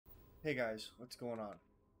Hey guys, what's going on?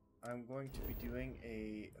 I'm going to be doing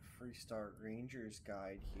a FreeStar Rangers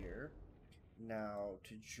guide here. Now,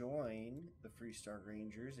 to join the FreeStar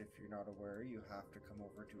Rangers, if you're not aware, you have to come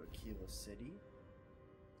over to Akila City.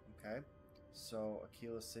 Okay, so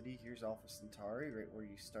Akila City, here's Alpha Centauri, right where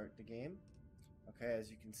you start the game. Okay, as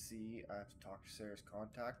you can see, I have to talk to Sarah's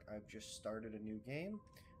contact. I've just started a new game.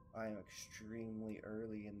 I am extremely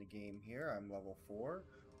early in the game here. I'm level 4,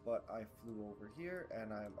 but I flew over here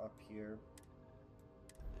and I'm up here.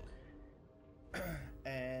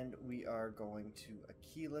 And we are going to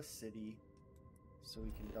Akila City. So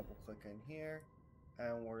we can double click in here.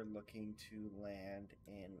 And we're looking to land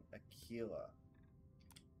in Akila.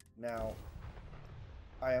 Now,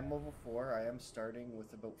 I am level 4. I am starting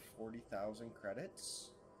with about 40,000 credits.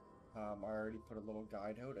 I already put a little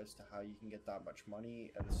guide out as to how you can get that much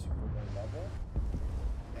money at a super low level.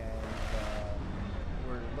 And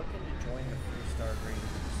we're looking to join the FreeStar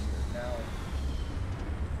Rangers here. Now,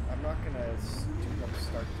 I'm not going to do them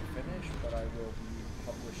start to finish, but I will be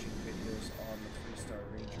publishing videos on the FreeStar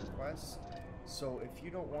Ranger quests. So if you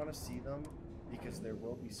don't want to see them, because there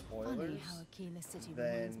will be spoilers, Funny how Akila City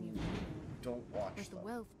reminds me of don't watch with the them.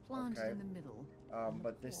 wealth planted in the middle.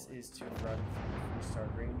 But this is to run for the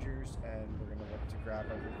FreeStar Rangers, and we're going to look to grab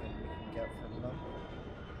everything we can get from them.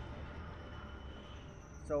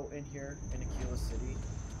 So in here, in Akila City,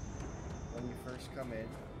 when you first come in,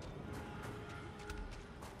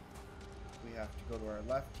 we have to go to our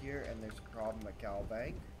left here, and there's a problem at Gal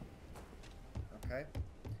Bank. Okay.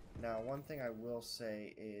 Now, one thing I will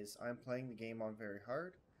say is I'm playing the game on very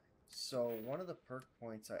hard. So one of the perk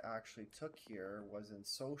points I actually took here was in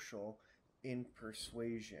social in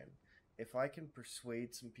persuasion. If I can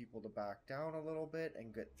persuade some people to back down a little bit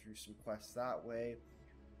and get through some quests that way,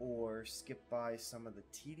 or skip by some of the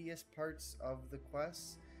tedious parts of the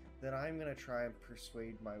quests, then I'm going to try and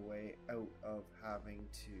persuade my way out of having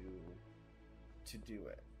to do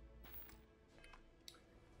it.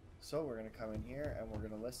 So we're going to come in here and we're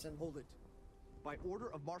going to listen. Hold it. By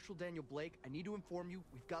order of Marshal Daniel Blake, I need to inform you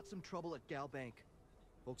we've got some trouble at Gal Bank.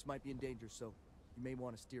 Folks might be in danger, so you may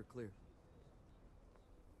want to steer clear.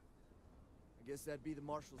 I guess that'd be the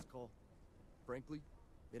Marshal's call. Frankly,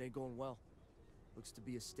 it ain't going well. Looks to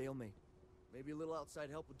be a stalemate. Maybe a little outside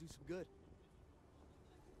help would do some good.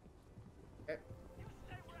 Okay.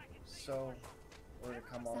 So we're going to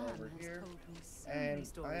come on over here, and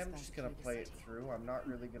I am just going to play it through. I'm not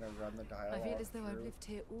really going to run the dialogue I feel as though through. I've lived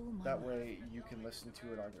here all my That life. way you can listen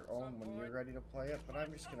to it on your own when you're ready to play it, but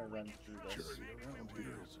I'm just going to run through this. Security around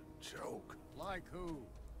here is a joke. Like who?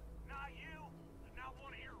 Not you, not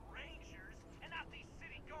one of your rangers, and not these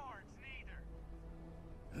city guards neither.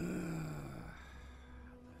 What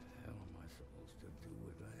the hell am I supposed to do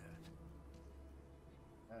with that?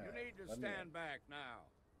 You need to stand back now.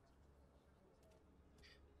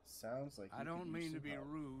 Sounds like I don't mean to be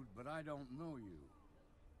rude, but I don't know you.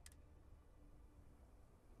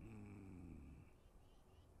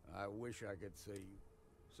 I wish I could say you.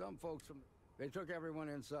 Some folks from... They took everyone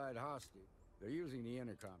inside hostage. They're using the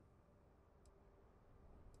intercom.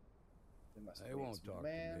 They won't talk to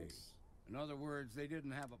me. In other words, they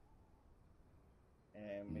didn't have a...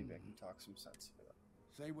 And maybe I can talk some sense into it.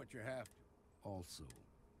 Say what you have to. Also,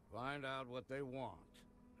 find out what they want,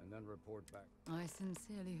 and then report back. I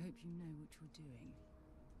sincerely hope you know what you're doing.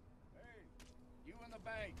 Hey, you in the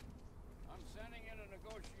bank. I'm sending in a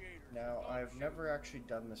negotiator. Now, I've never actually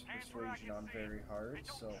done this persuasion on very hard,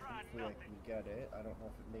 so hopefully I can get it. I don't know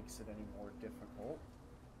if it makes it any more difficult.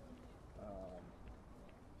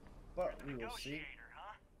 But we will see.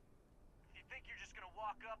 Huh? If you think you're just gonna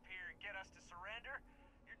walk up here and get us to surrender,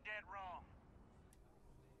 you're dead wrong.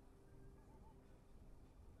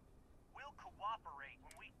 We'll cooperate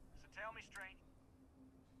when we... So tell me straight.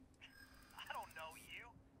 I don't know you,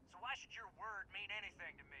 so why should your word mean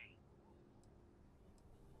anything to me?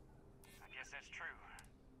 I guess that's true.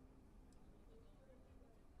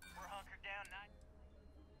 We're hunkered down,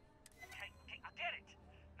 Okay, I get it.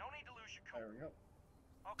 No need to lose your cool. There we go.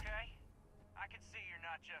 Okay. I can see you're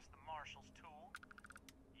not just the Marshal's tool.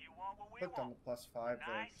 You want what we Clicked on the want. +5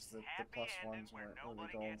 there Nice, because the happy plus ending ones where weren't really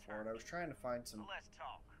nobody going gets for it. hurt. I was trying to find So some let's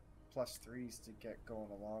talk. +3s to get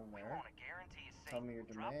going along We there. want to guarantee a safe. Tell me your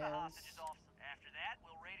Drop the demands. hostages off. After that,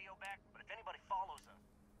 we'll radio back. But if anybody follows us...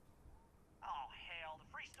 Oh, hell, the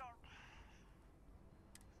FreeStar...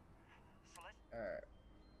 So let's... Alright,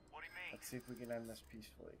 What do you mean? let's see if we can end this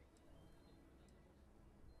peacefully.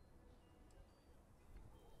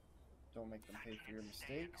 Don't make them pay for your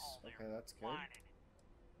mistakes. Okay, that's good. Whining.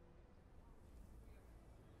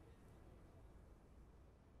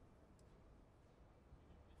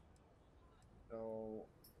 So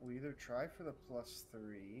we either either try for the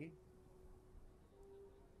 +3,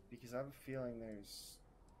 because I have a feeling there's...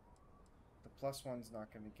 The +1's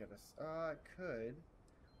not going to get us... it could.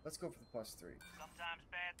 Let's go for the +3. Sometimes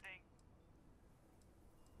bad things.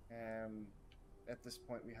 At this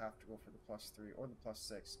point, we have to go for the +3 or the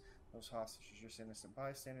 +6. Those hostages are just innocent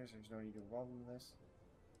bystanders. There's no need to involve them in this.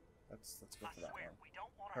 Let's go I for that swear, one. we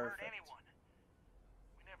don't want to hurt Perfect. anyone.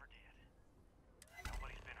 We never did.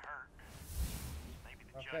 Nobody's been hurt. Maybe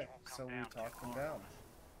the Okay, judge won't come so we down talked too them hard down. on us.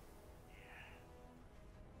 Yeah.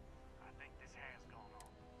 I think this has gone on.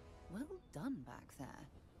 Well done back there.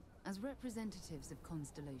 As representatives of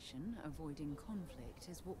Constellation, avoiding conflict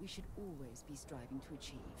is what we should always be striving to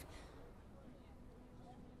achieve.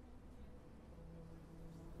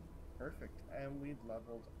 Perfect. And we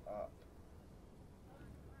leveled up.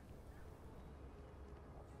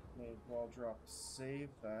 May as well drop save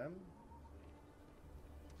them.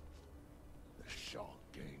 The Shark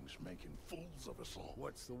Gang's making fools of us all.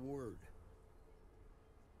 What's the word?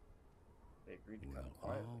 They agreed to Well, come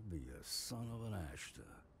quietly. I'll be a son of an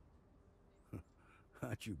Ashta.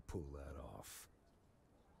 How'd you pull that off?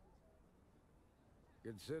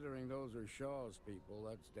 Considering those are Shaw's people,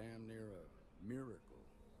 that's damn near a miracle.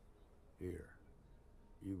 Here,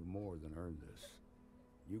 you've more than earned this.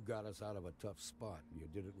 You got us out of a tough spot, and you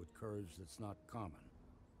did it with courage that's not common.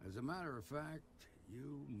 As a matter of fact,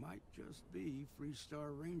 you might just be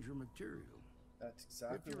FreeStar Ranger material. That's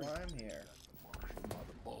exactly why I'm here. The marshal by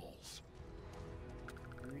the balls.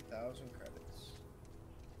 3,000 credits.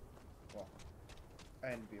 Well,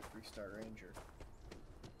 and be a FreeStar Ranger.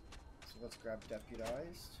 So let's grab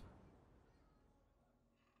Deputized.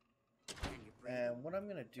 And what I'm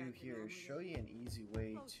going to do here is show you an easy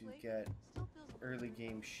way to get early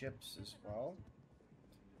game ships as well.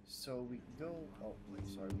 So we can go... Oh,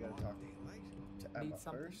 sorry, we got to talk to Emma Need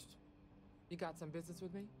something? first. You got some business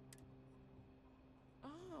with me?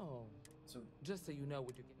 Oh, So, just so you know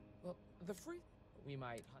what you get. Well, the free we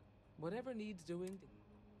might hunt whatever needs doing.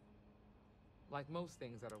 Like most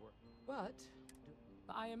things that are work. But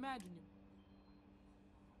I imagine you.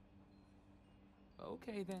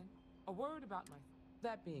 Okay then. A word about my.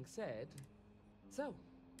 That being said, so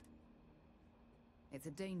It's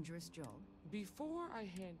a dangerous job. before I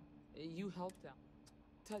hand you helped out,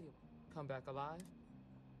 tell you come back alive.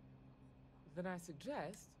 Then I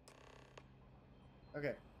suggest.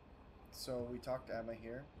 okay. So we talked to Emma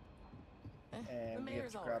here. The And we have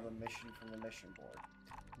mayor's to all grab right. a mission from the mission board.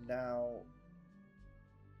 Now,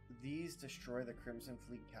 these destroy the Crimson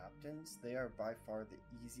Fleet captains. They are by far the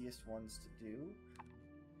easiest ones to do.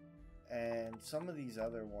 And some of these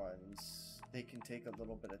other ones, they can take a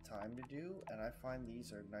little bit of time to do. And I find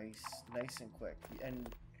these are nice and quick.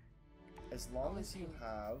 And as long as you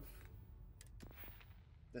have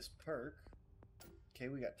this perk, okay,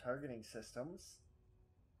 we got targeting systems.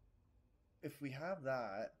 If we have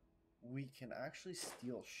that, we can actually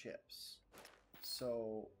steal ships.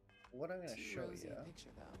 So what I'm going to show Rosy you picture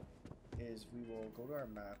though. is we will go to our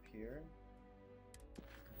map here,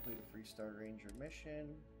 complete a FreeStar Ranger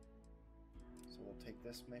mission. So we'll take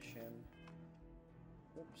this mission.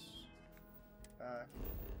 Whoops. Back.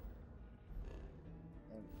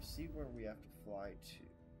 And see where we have to fly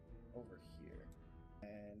to. Over here.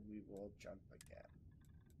 And we will jump again.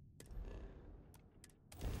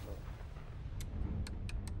 So,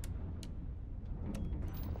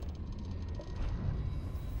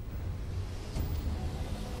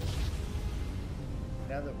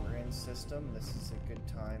 now that we're in system, this is a good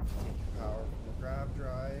time to take your power from the grav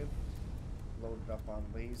drive, load it up on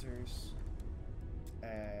lasers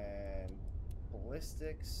and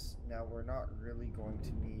ballistics. Now we're not really going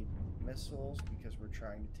to need missiles because we're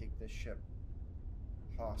trying to take this ship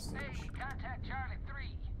hostage. Hey, contact Charlie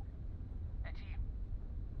 3. That's you.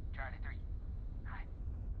 Charlie 3. Hi.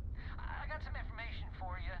 I got some information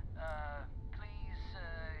for you. Please,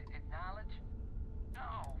 acknowledge.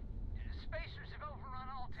 No. Spacers have overrun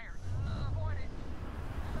all terror. Avoid it.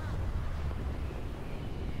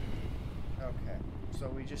 Okay, so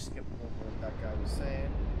we just skipped over what that guy was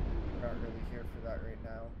saying. We're not really here for that right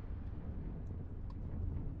now.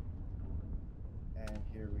 And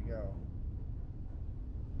here we go.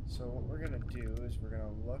 So what we're gonna do is we're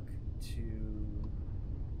gonna look to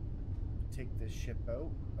take this ship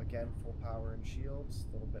out. Again, full power and shields,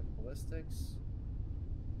 a little bit ballistics.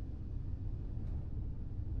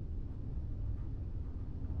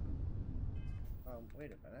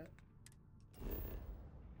 Wait a minute.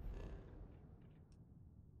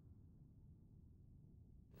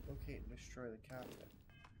 Locate and destroy the captain.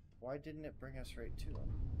 Why didn't it bring us right to him?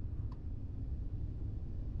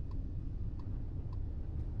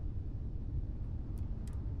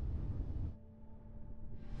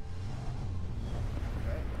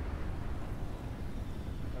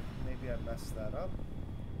 mess that up.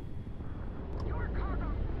 Your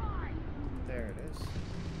cargo's mine! There it is.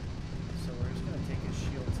 So we're just gonna take his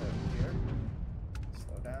shields out here.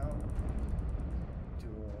 Slow down. Do a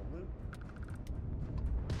little loop.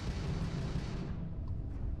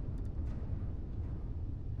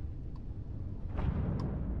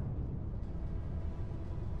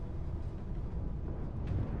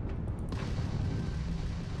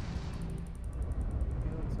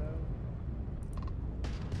 Shields out.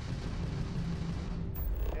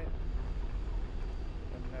 Okay.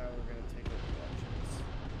 And now we're gonna take out the engines.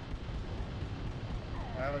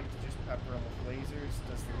 I like to just pepper them with lasers,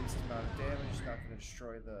 does the least amount of damage, not going to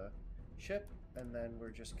destroy the ship, and then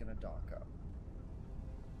we're just going to dock up.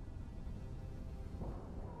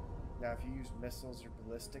 Now if you use missiles or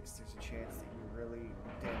ballistics, there's a chance that you really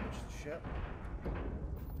damage the ship.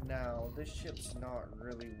 Now this ship's not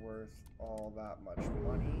really worth all that much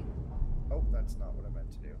money. Oh, that's not what I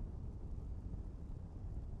meant to do.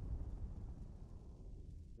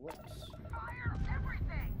 Whoops. Fire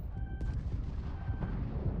everything!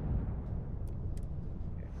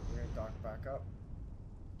 We're gonna dock back up.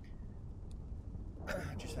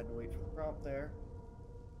 Just had to wait for the prompt there.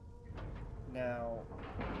 Now,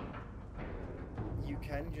 you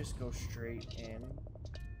can just go straight in,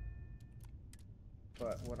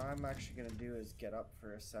 but what I'm actually gonna do is get up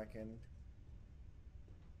for a second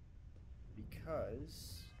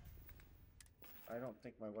because I don't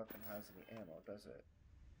think my weapon has any ammo, does it?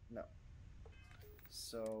 No.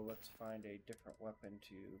 So let's find a different weapon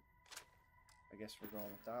to... I guess we're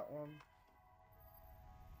going with that one.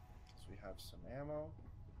 So we have some ammo.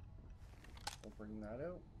 We'll bring that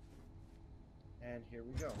out. And here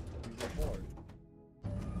we go. We were bored.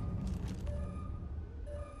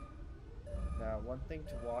 Now, one thing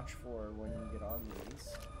to watch for when you get on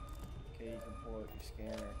these. Okay, you can pull out your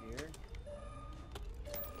scanner here.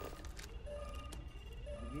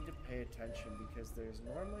 You need to pay attention because there's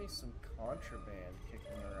normally some contraband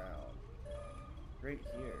kicking around. Right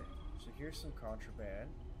here. So here's some contraband.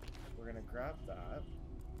 We're gonna grab that.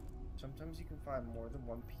 Sometimes you can find more than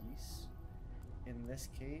one piece. In this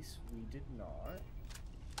case, we did not.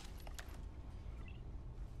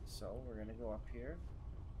 So we're gonna go up here.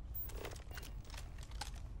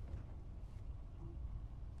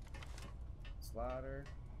 This ladder.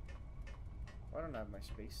 Why don't I have my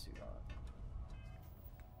spacesuit on?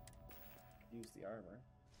 Use the armor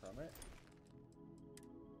from it.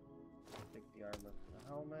 Take the armor from the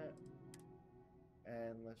helmet.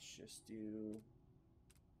 And let's just do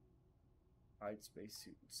hide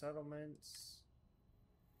spacesuit and settlements.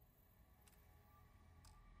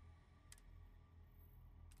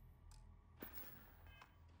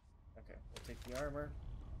 Okay, we'll take the armor.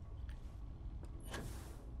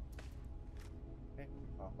 Okay,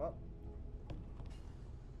 pop up.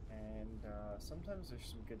 And sometimes there's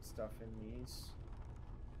some good stuff in these.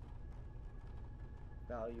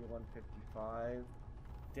 Value 155.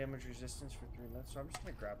 Damage resistance for 3 minutes. So I'm just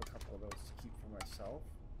going to grab a couple of those to keep for myself.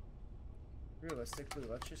 Realistically,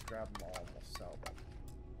 let's just grab them all and we'll sell them.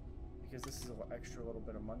 Because this is an extra little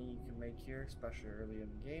bit of money you can make here, especially early in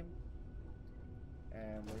the game.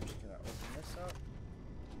 And we're just going to open this up.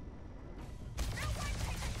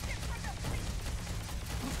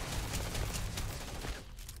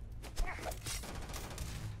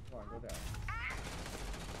 Come on, go down.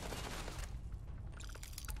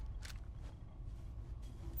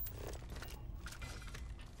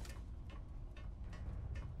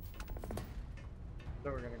 So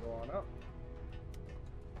we're going to go on up.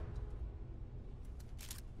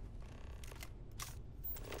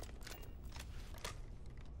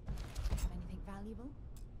 Anything valuable?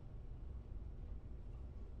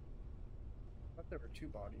 I thought there were 2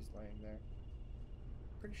 bodies laying there.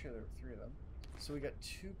 Pretty sure there were 3 of them. So we got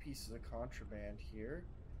 2 pieces of contraband here.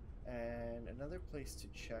 And another place to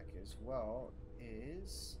check as well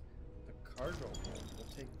is the cargo hold. We'll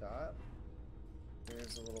take that.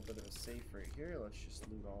 There's a little bit of a safe right here. Let's just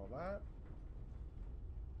loot all of that.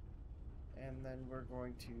 And then we're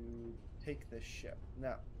going to take this ship.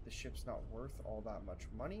 Now, the ship's not worth all that much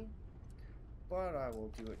money, but I will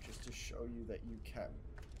do it just to show you that you can.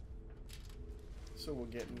 So we'll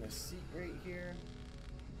get in this seat right here.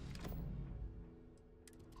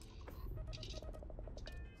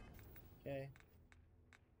 Okay.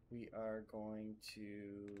 We are going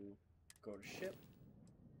to go to ship.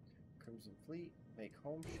 Crimson Fleet. Make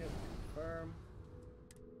home ship. Confirm.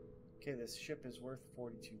 Okay, this ship is worth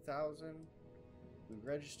 42,000. We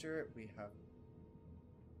register it. We have...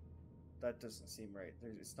 That doesn't seem right.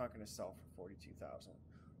 It's not going to sell for 42,000.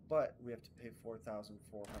 But we have to pay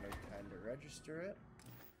 4,410 to register it.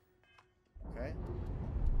 Okay.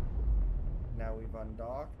 Now we've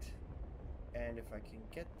undocked, and if I can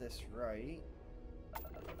get this right,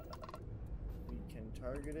 we can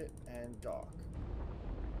target it and dock.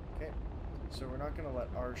 Okay, so we're not going to let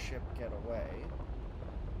our ship get away.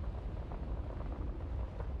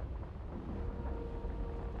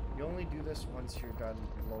 You only do this once you're done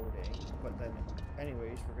loading, but then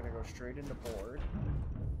anyways, we're going to go straight into board.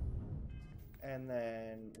 And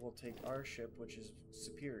then we'll take our ship, which is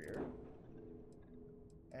superior,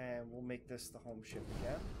 and we'll make this the home ship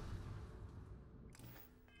again.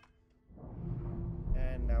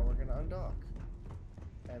 And now we're going to undock.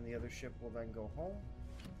 And the other ship will then go home.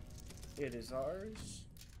 It is ours.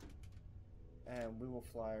 And we will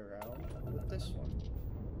fly around with this one.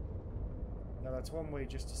 Now that's one way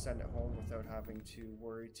just to send it home without having to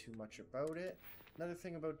worry too much about it. Another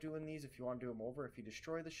thing about doing these, if you want to do them over, if you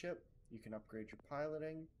destroy the ship, you can upgrade your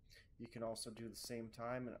piloting. You can also do the same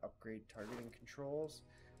time and upgrade targeting controls.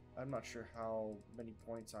 I'm not sure how many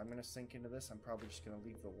points I'm going to sink into this. I'm probably just going to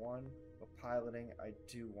leave the one. But piloting, I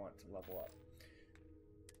do want to level up.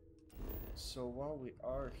 So while we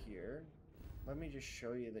are here, let me just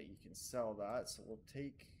show you that you can sell that. So we'll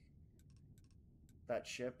take that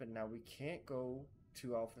ship, and now we can't go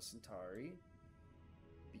to Alpha Centauri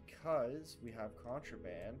because we have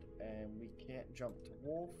contraband, and we can't jump to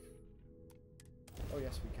Wolf. Oh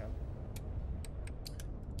yes, we can.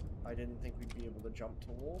 I didn't think we'd be able to jump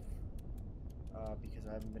to Wolf because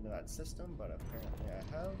I haven't been to that system, but apparently I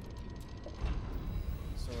have.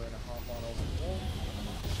 So we're going to hop on over to Wolf.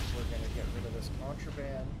 We're going to get rid of this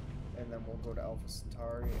contraband, and then we'll go to Alpha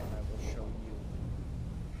Centauri, and I will show you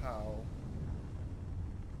how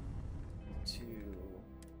to...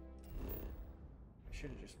 I should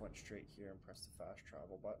have just went straight here and pressed the fast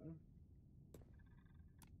travel button.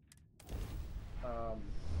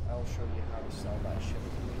 I'll show you how to sell that ship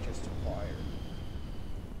that we just acquired.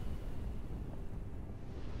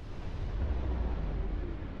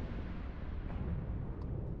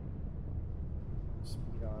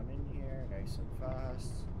 Speed on in here, nice and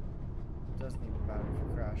fast. Doesn't even matter if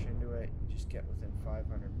you crash into it, you just get within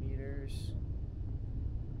 500 meters.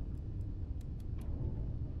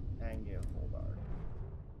 And get hold on.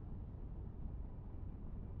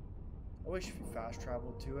 I wish if you fast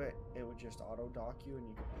traveled to it, it would just auto dock you and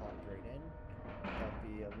you could pop right in. That'd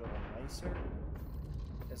be a little nicer.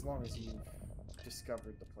 As long as you've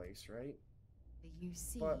discovered the place, right? The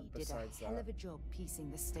UC But did a besides hell that, of a job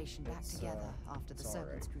piecing the station back together after the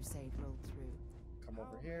Serpent's Crusade rolled through. come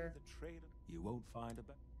over here, The trader. You won't find a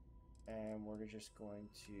better. and we're just going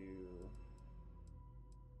to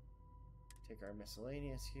take our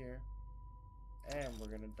miscellaneous here, and we're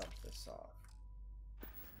going to dump this off.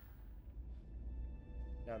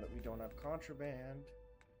 Now that we don't have contraband,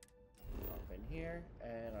 hop in here,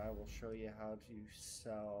 and I will show you how to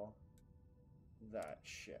sell that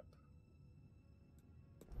ship.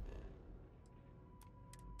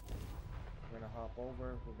 We're gonna hop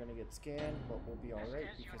over, we're gonna get scanned, but we'll be alright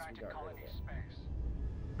because we got rid of it. Space.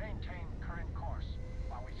 Maintain current course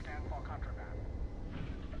while we scan for contraband.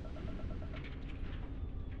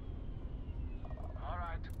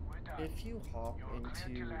 Alright, we're done. If you hop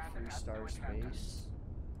into FreeStar Space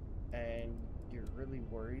and you're really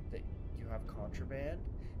worried that you have contraband,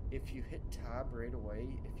 if you hit tab right away,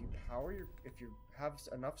 if you have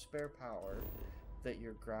enough spare power that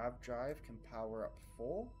your grav drive can power up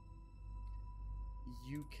full,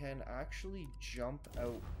 you can actually jump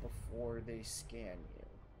out before they scan you.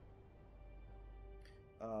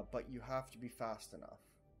 But you have to be fast enough.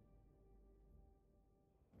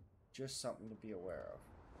 Just something to be aware of.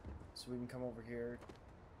 So we can come over here.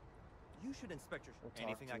 You should inspect your We'll talk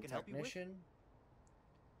anything to I the can help you with? technician.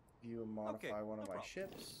 View and modify Okay, one of no my problem.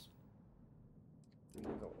 ships. We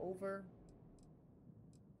can go over.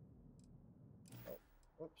 Oh,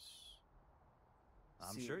 whoops.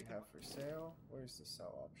 I'm See sure what you we have for sale. Where's the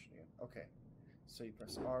sell option again? Okay. So you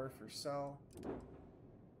press R for sell.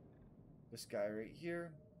 This guy right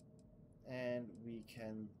here. And we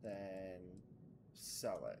can then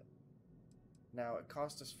sell it. Now it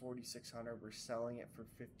cost us 4,600. We're selling it for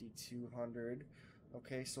 5,200.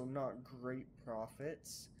 Okay, so not great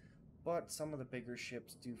profits, but some of the bigger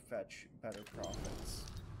ships do fetch better profits.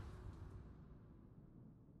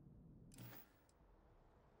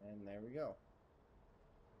 And there we go.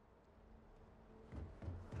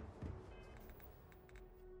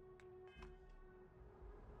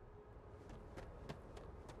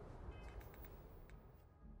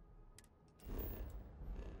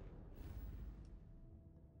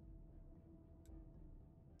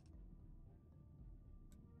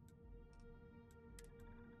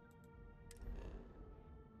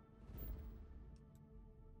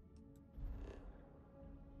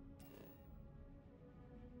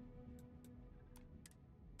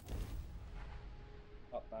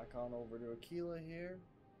 back on over to Akila here.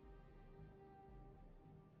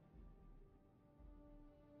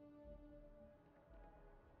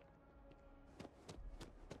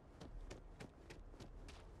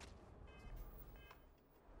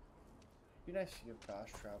 Be nice to give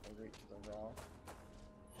fast travel right to the Raw.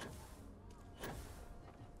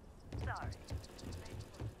 Sorry.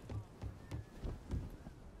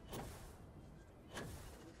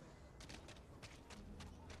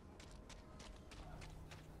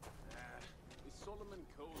 Is Solomon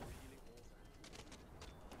Cole really all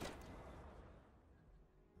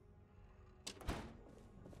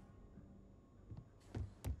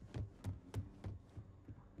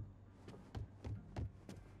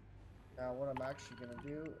that? Now what I'm actually going to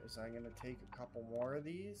do is I'm going to take a couple more of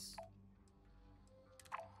these.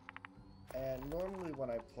 And normally when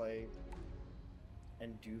I play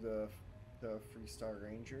and do the FreeStar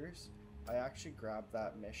Rangers, I actually grab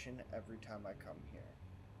that mission every time I come here.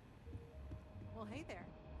 Well, hey there.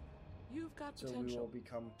 You've got So potential. we will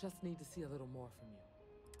become... Just need to see a little more from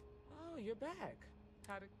you. Oh, you're back.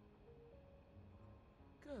 How'd it...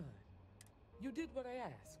 Good. You did what I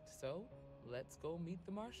asked, so let's go meet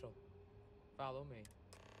the marshal. Follow me.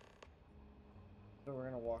 So we're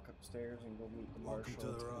gonna walk upstairs and go meet the Welcome marshal. to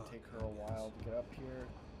It's the gonna Rock, take her a while to get up here,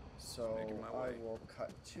 so making my I way. will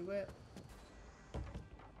cut to it.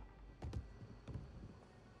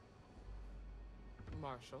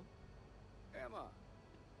 Marshal. Emma!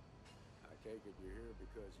 I take it you're here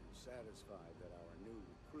because you're satisfied that our new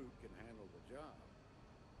recruit can handle the job.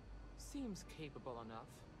 Seems capable enough,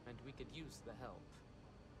 and we could use the help.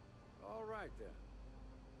 All right, then.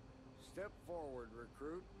 Step forward,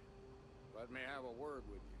 recruit. Let me have a word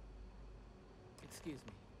with you. Excuse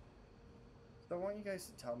me. So I want you guys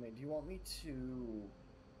to tell me, do you want me to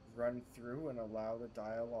run through and allow the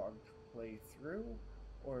dialogue to play through?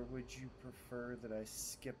 Or would you prefer that I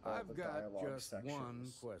skip all I've the got dialogue just sections?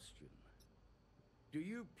 one question. Do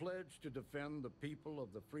you pledge to defend the people of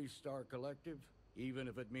the FreeStar Collective, even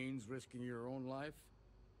if it means risking your own life?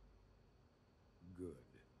 Good.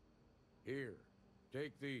 Here,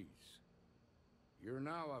 take these. You're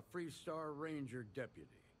now a FreeStar Ranger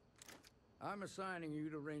deputy. I'm assigning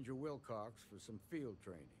you to Ranger Wilcox for some field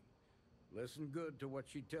training. Listen good to what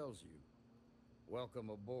she tells you.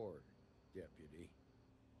 Welcome aboard, deputy.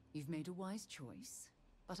 You've made a wise choice,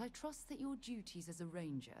 but I trust that your duties as a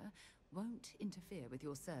ranger won't interfere with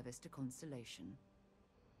your service to Constellation.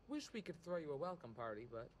 Wish we could throw you a welcome party,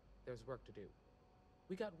 but there's work to do.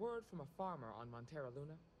 We got word from a farmer on Montera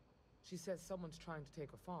Luna. She says someone's trying to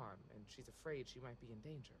take a farm, and she's afraid she might be in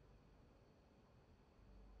danger.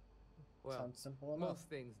 Well, Sounds simple enough. most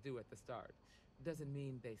things do at the start. Doesn't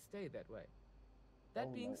mean they stay that way. That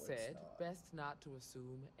Oh, being no, it's said, not. best not to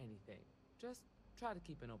assume anything. Just try to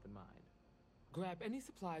keep an open mind. Grab any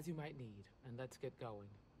supplies you might need, and let's get going.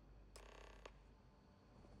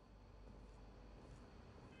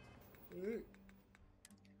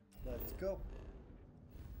 Let's go.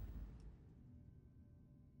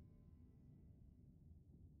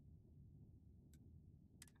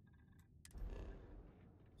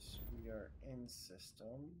 So we are in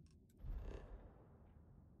system.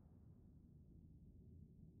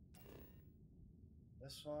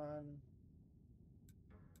 This one.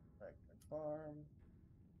 Ragnar Farm.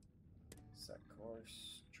 Set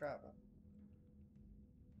course. Travel.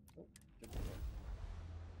 Oh, good to go.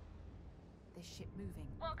 This ship moving.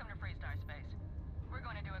 Welcome to FreeStar Space. We're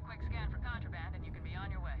going to do a quick scan for contraband and you can be on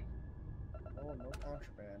your way. Oh, no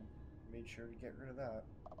contraband. Made sure to get rid of that.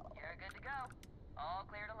 You're good to go. All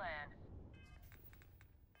clear to land.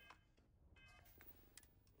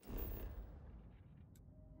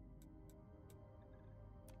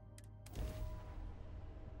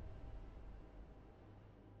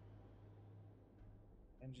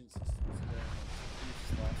 Engine systems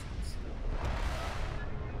there. Lost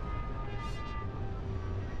considerably.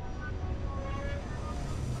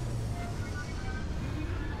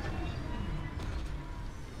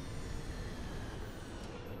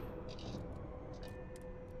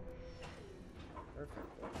 Perfect.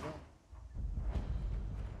 There we go.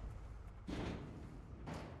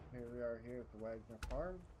 Here we are here at the Wagner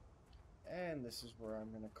Farm. And this is where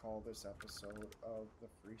I'm going to call this episode of the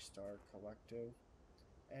FreeStar Collective.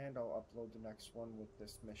 And I'll upload the next one with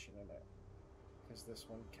this mission in it. Because this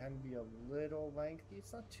one can be a little lengthy.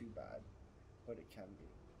 It's not too bad, but it can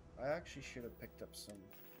be. I actually should have picked up some...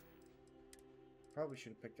 Probably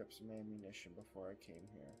should have picked up some ammunition before I came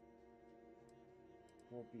here.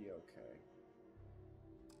 We'll be okay.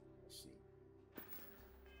 We'll see.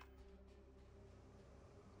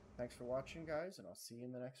 Thanks for watching, guys, and I'll see you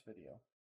in the next video.